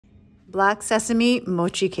Black Sesame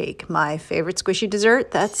Mochi Cake, my favorite squishy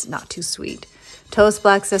dessert that's not too sweet. Toast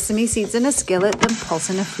black sesame seeds in a skillet, then pulse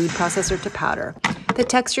in a food processor to powder. The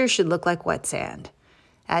texture should look like wet sand.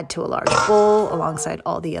 Add to a large bowl alongside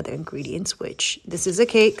all the other ingredients, which this is a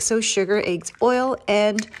cake, so sugar, eggs, oil,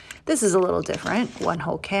 and this is a little different. 1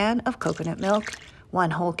 whole can of coconut milk,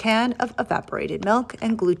 1 whole can of evaporated milk,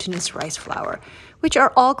 and glutinous rice flour, which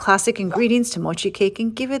are all classic ingredients to mochi cake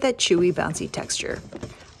and give it that chewy, bouncy texture.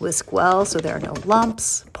 Whisk well so there are no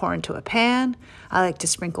lumps. Pour into a pan. I like to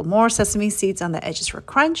sprinkle more sesame seeds on the edges for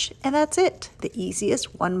crunch, and that's it. The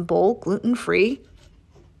easiest 1 bowl gluten-free